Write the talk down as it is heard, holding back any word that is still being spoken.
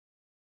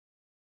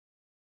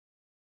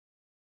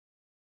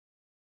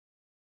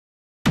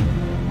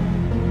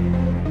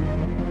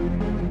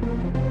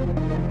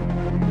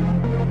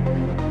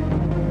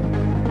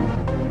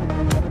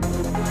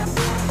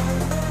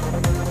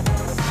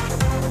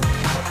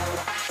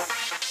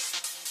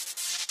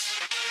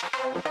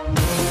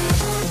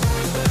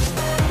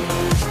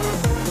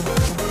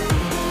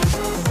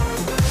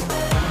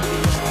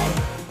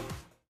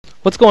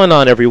What's going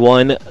on,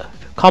 everyone?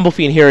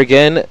 Combofiend here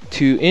again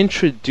to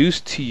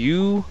introduce to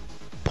you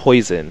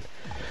Poison.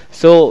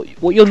 So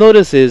what you'll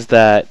notice is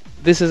that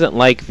this isn't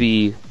like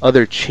the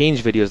other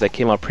change videos that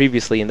came out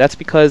previously, and that's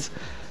because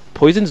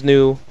Poison's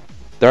new.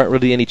 There aren't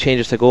really any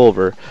changes to go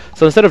over.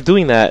 So instead of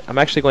doing that, I'm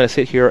actually going to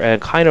sit here and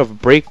kind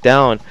of break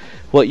down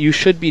what you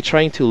should be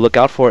trying to look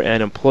out for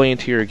and employ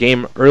into your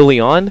game early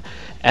on,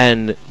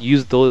 and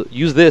use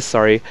this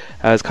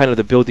as kind of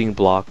the building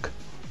block,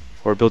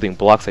 or building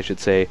blocks I should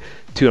say,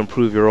 to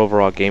improve your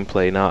overall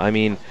gameplay. Now, I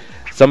mean,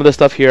 some of the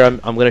stuff here I'm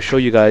going to show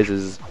you guys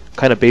is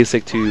kind of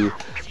basic to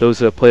those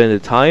who have played in the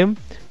time,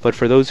 but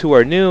for those who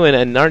are new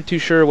and aren't too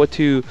sure what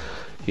to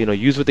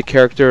use with the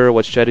character,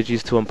 what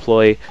strategies to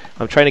employ,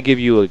 I'm trying to give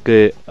you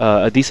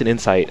a decent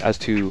insight as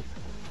to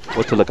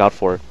what to look out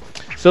for.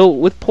 So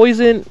with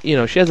Poison,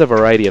 she has a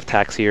variety of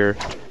attacks here.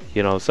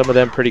 Some of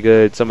them pretty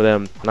good, some of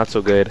them not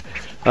so good.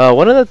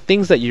 One of the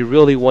things that you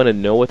really want to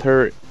know with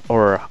her,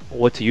 or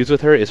what to use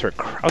with her, is her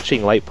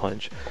crouching light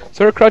punch.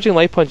 So her crouching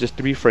light punch is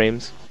 3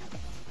 frames,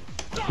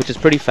 which is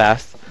pretty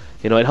fast.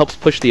 It helps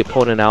push the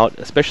opponent out,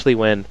 especially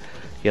when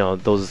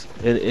those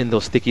in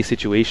those sticky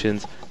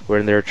situations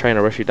where they're trying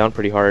to rush you down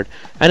pretty hard.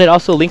 And it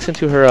also links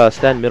into her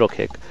stand middle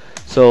kick.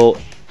 So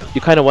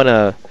you kind of want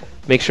to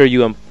make sure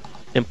you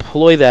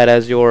employ that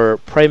as your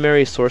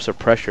primary source of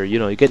pressure.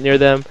 You get near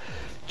them,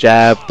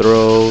 jab,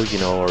 throw,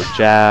 or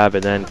jab,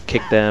 and then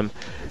kick them.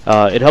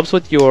 It helps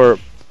with your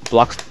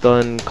block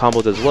stun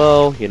combos as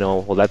well.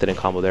 Well, that didn't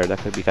combo there. That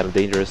could be kind of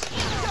dangerous.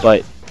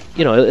 But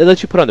it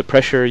lets you put on the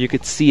pressure. You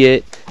could see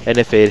it, and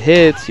if it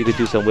hits, you could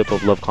do some whip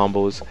of love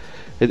combos.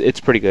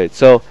 It's pretty good.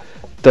 So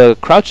the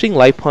crouching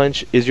light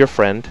punch is your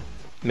friend.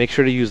 Make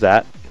sure to use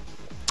that.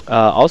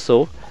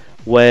 Also,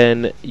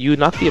 when you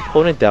knock the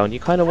opponent down, you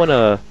kind of want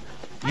to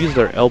use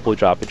their elbow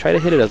drop and try to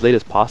hit it as late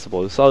as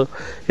possible. So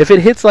if it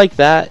hits like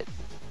that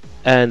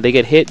and they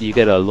get hit, you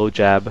get a low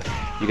jab,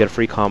 you get a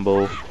free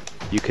combo.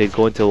 You could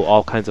go into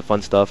all kinds of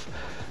fun stuff.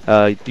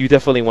 You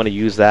definitely want to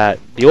use that.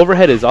 The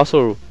overhead is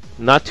also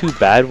not too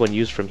bad when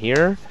used from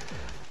here.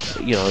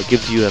 It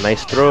gives you a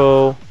nice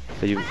throw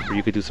that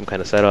you could do some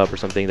kind of setup or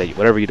something,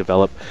 whatever you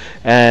develop.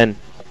 And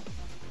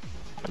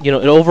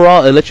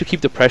overall, it lets you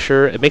keep the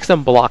pressure. It makes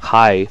them block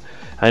high.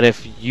 And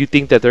if you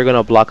think that they're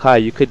gonna block high,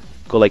 you could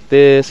go like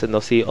this, and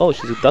they'll see, oh,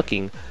 she's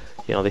ducking.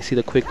 They see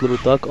the quick little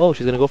duck. Oh,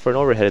 she's gonna go for an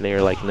overhead, and then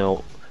you're like, no,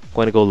 I'm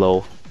going to go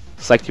low.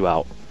 Psyched you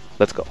out.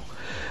 Let's go.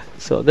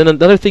 So then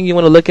another thing you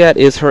want to look at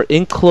is her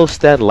in-close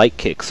stand light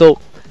kick. So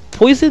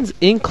Poison's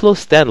in-close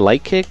stand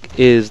light kick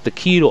is the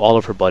key to all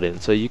of her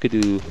buttons. So you could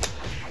do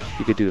that,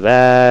 you could do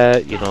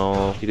that,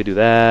 you could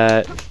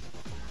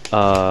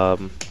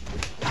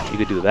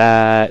do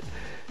that,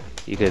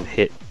 you could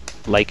hit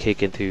light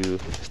kick into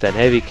stand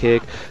heavy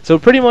kick. So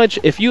pretty much,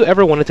 if you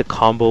ever wanted to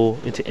combo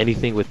into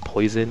anything with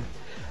Poison,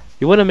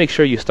 you want to make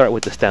sure you start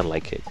with the stand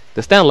light kick.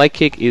 The stand light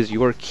kick is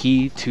your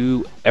key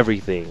to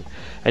everything.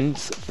 And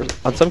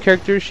on some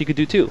characters, she could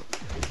do 2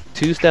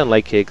 stand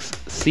light kicks,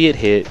 see it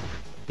hit,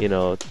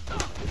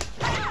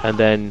 and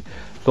then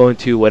go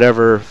into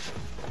whatever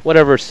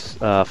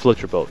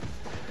floats your boat.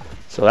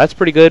 So that's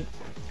pretty good.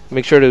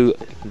 Make sure to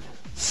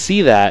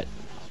see that,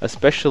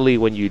 especially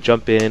when you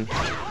jump in.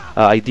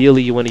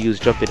 Ideally, you want to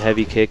use jump in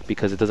heavy kick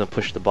because it doesn't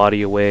push the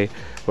body away,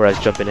 whereas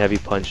jump in heavy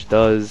punch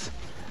does.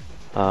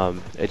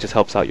 It just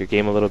helps out your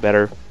game a little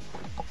better.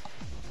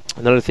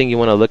 Another thing you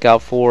want to look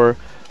out for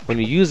when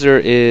you use her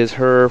is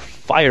her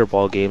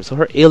fireball game. So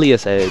her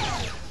alias edge,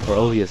 or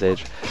alias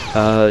edge,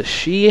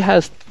 she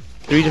has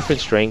 3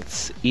 different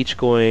strengths, each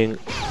going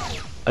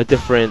a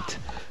different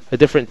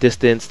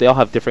distance. They all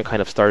have different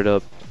kind of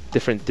startup,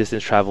 different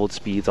distance traveled,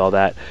 speeds, all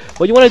that.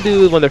 What you want to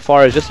do when they're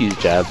far is just use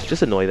jabs,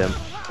 just annoy them.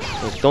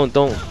 Don't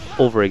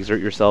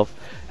overexert yourself.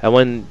 And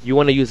when you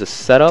want to use a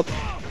setup,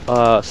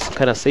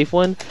 kind of safe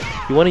one,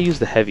 you want to use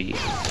the heavy,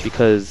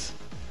 because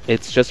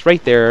it's just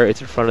right there,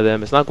 it's in front of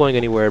them, it's not going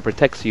anywhere, it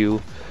protects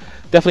you.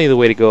 Definitely the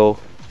way to go.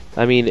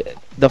 I mean,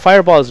 the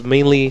fireball is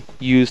mainly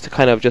used to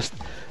kind of just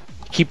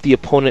keep the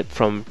opponent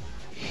from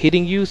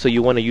hitting you, so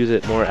you want to use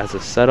it more as a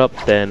setup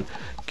than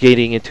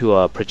getting into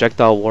a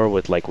projectile war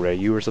with like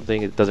Ryu or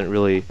something. It's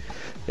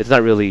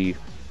not really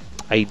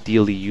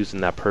ideally used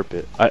in that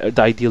purpose.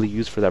 Ideally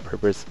used for that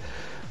purpose,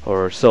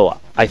 or so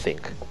I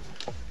think.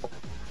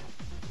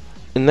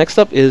 And next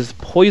up is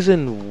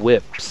Poison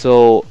Whip.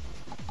 So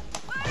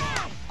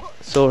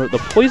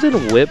the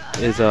Poison Whip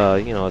is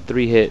a a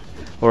 3-hit,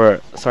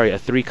 or sorry, a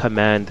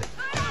 3-command,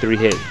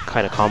 3-hit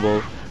kind of combo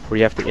where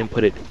you have to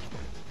input it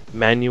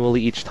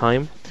manually each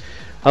time.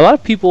 A lot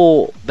of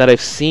people that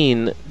I've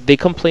seen, they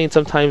complain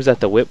sometimes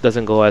that the whip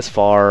doesn't go as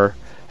far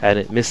and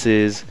it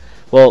misses.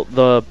 Well,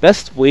 the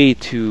best way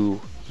to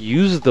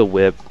use the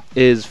whip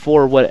is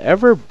for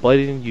whatever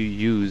button you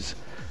use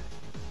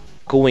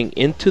going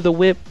into the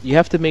whip, you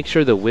have to make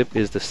sure the whip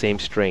is the same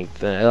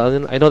strength. I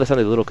know that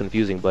sounded a little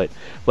confusing, but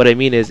what I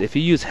mean is if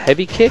you use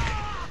heavy kick,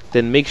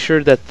 then make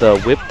sure that the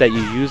whip that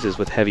you use is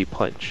with heavy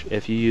punch.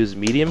 If you use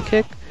medium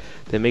kick,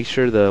 then make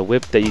sure the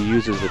whip that you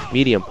use is with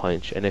medium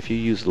punch. And if you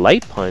use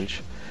light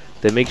punch,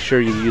 then make sure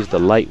you use the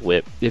light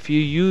whip. If you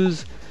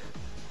use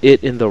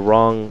it in the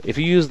wrong, if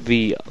you use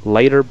the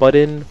lighter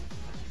button,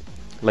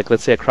 like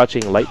let's say a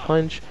crouching light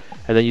punch,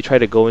 and then you try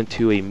to go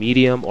into a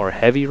medium or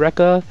heavy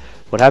Rekka,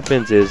 what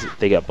happens is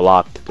they get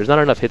blocked. There's not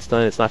enough hits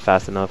done, it's not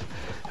fast enough,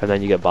 and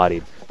then you get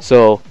bodied.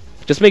 So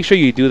just make sure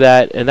you do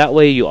that, and that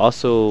way you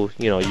also,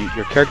 you know,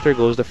 your character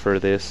goes the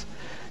furthest,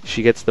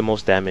 she gets the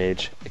most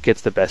damage, it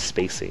gets the best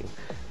spacing.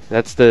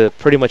 That's the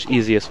pretty much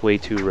easiest way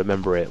to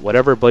remember it.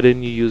 Whatever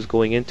button you use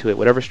going into it,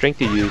 whatever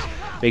strength you use,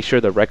 make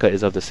sure the Rekka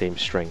is of the same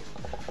strength.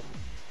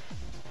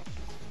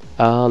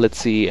 Let's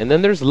see, and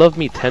then there's Love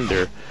Me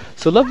Tender.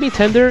 So Love Me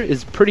Tender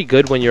is pretty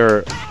good when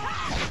you're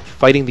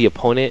fighting the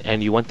opponent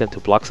and you want them to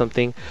block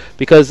something,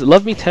 because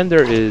Love Me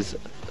Tender is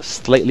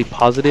slightly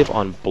positive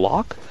on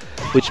block,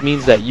 which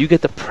means that you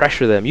get to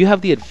pressure them. You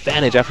have the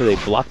advantage after they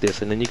block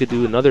this, and then you could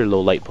do another low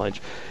light punch.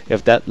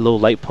 If that low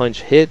light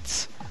punch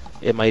hits,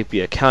 it might be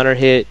a counter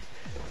hit.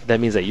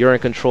 That means that you're in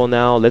control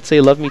now. Let's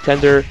say Love Me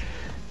Tender,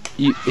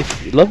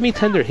 if Love Me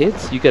Tender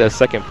hits, you get a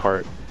second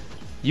part.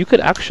 You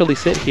could actually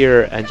sit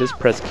here and just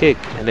press kick,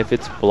 and if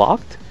it's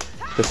blocked,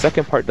 the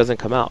second part doesn't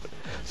come out.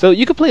 So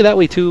you could play that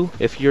way too.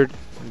 If you're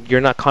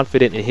not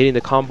confident in hitting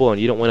the combo and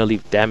you don't want to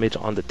leave damage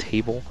on the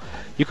table,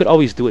 you could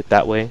always do it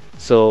that way.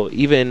 So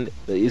even,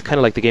 it's kind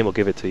of like the game will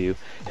give it to you.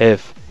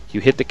 If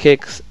you hit the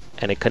kicks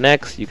and it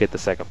connects, you get the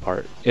second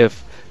part.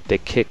 If the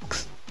kick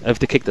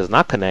does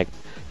not connect,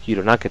 you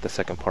do not get the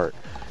second part.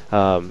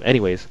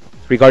 Anyways,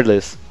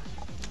 regardless,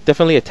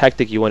 definitely a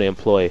tactic you want to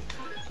employ.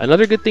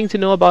 Another good thing to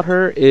know about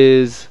her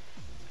is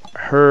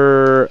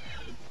her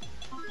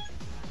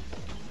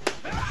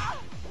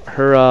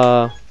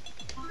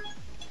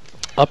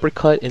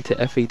uppercut into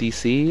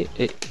FADC.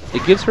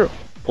 It gives her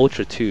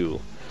Ultra 2.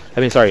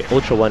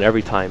 Ultra 1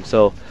 every time.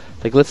 So,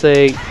 like, let's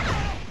say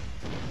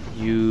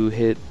you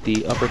hit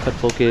the uppercut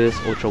focus,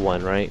 Ultra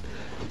 1, right?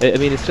 I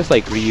mean, it's just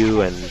like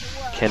Ryu and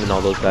Ken and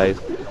all those guys.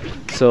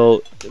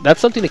 So,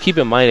 that's something to keep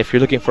in mind if you're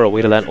looking for a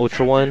way to land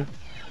Ultra 1.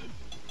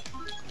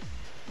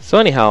 So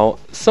anyhow,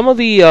 some of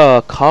the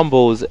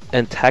combos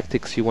and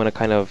tactics you want to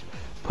kind of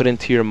put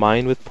into your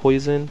mind with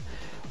Poison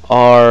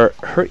are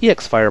her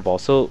EX Fireball.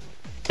 So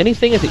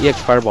anything at the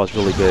EX Fireball is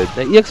really good.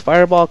 The EX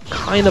Fireball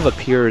kind of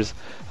appears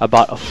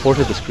about a fourth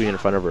of the screen in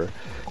front of her.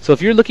 So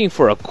if you're looking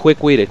for a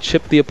quick way to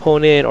chip the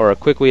opponent or a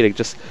quick way to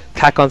just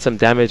tack on some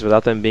damage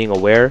without them being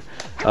aware,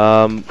 you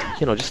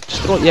know, just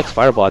throw an EX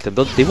Fireball at them.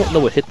 They won't know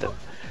what hit them.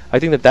 I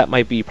think that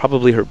might be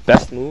probably her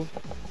best move.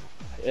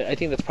 I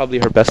think that's probably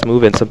her best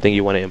move and something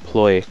you want to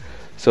employ.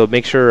 So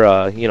make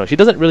sure, you know, she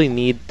doesn't really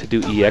need to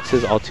do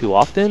EXs all too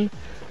often.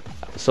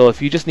 So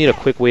if you just need a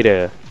quick way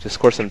to just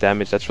score some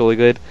damage, that's really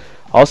good.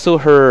 Also,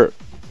 her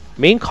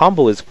main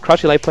combo is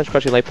crouching light punch,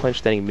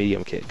 standing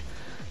medium kick.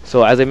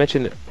 So as I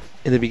mentioned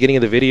in the beginning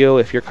of the video,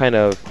 if you're kind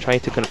of trying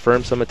to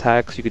confirm some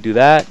attacks, you could do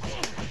that.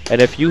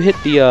 And if you hit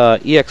the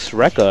EX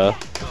Rekka,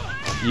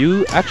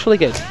 you actually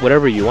get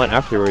whatever you want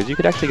afterwards. You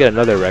could actually get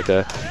another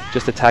Rekka,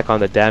 just attack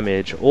on the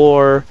damage,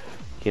 or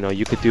you know,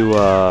 you could do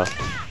a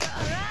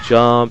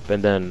jump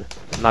and then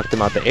knock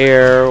them out the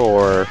air,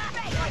 or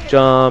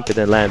jump and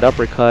then land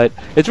uppercut.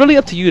 It's really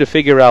up to you to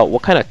figure out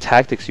what kind of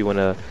tactics you want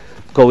to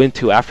go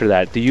into after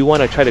that. Do you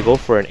want to try to go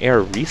for an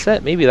air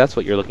reset? Maybe that's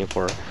what you're looking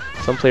for.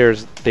 Some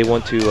players, they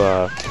want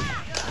to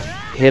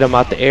hit them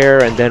out the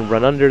air and then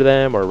run under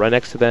them or run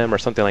next to them or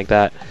something like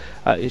that.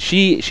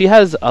 She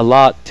has a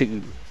lot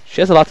to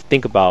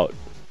think about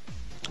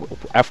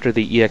after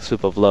the EX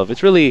Swoop of Love.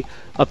 It's really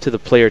up to the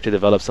player to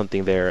develop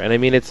something there. And I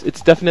mean,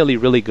 it's definitely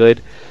really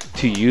good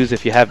to use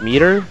if you have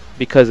meter,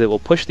 because it will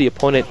push the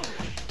opponent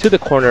to the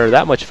corner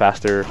that much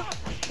faster,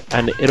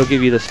 and it'll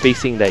give you the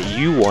spacing that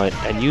you want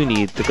and you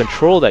need, the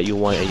control that you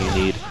want and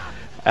you need.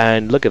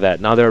 And look at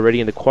that, now they're already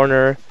in the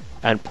corner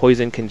and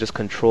Poison can just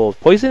control.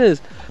 Poison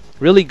is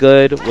really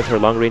good with her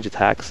long range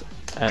attacks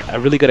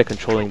and really good at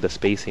controlling the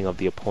spacing of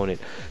the opponent.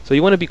 So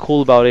you want to be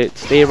cool about it,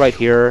 stay right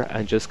here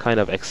and just kind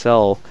of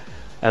excel.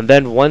 And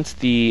then once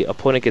the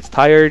opponent gets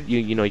tired,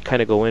 you know, you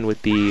kind of go in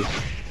with the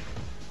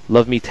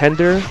Love Me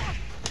Tender,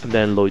 and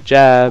then low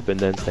jab, and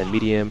then stand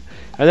medium,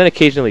 and then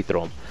occasionally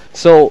throw them.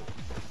 So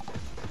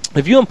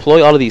if you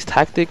employ all of these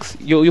tactics,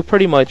 you'll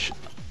pretty much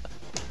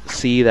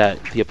see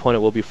that the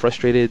opponent will be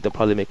frustrated. They'll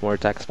probably make more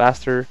attacks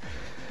faster.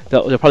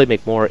 They'll probably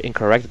make more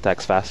incorrect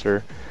attacks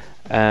faster,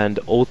 and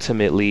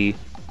ultimately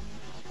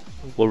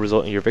will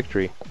result in your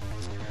victory.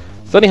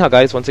 So anyhow,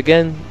 guys, once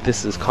again,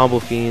 this is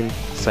Combofiend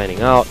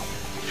signing out,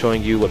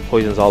 showing you what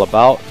Poison's all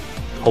about.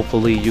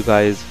 Hopefully you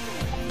guys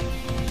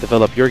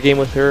develop your game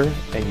with her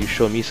and you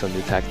show me some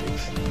new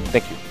tactics.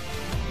 Thank you.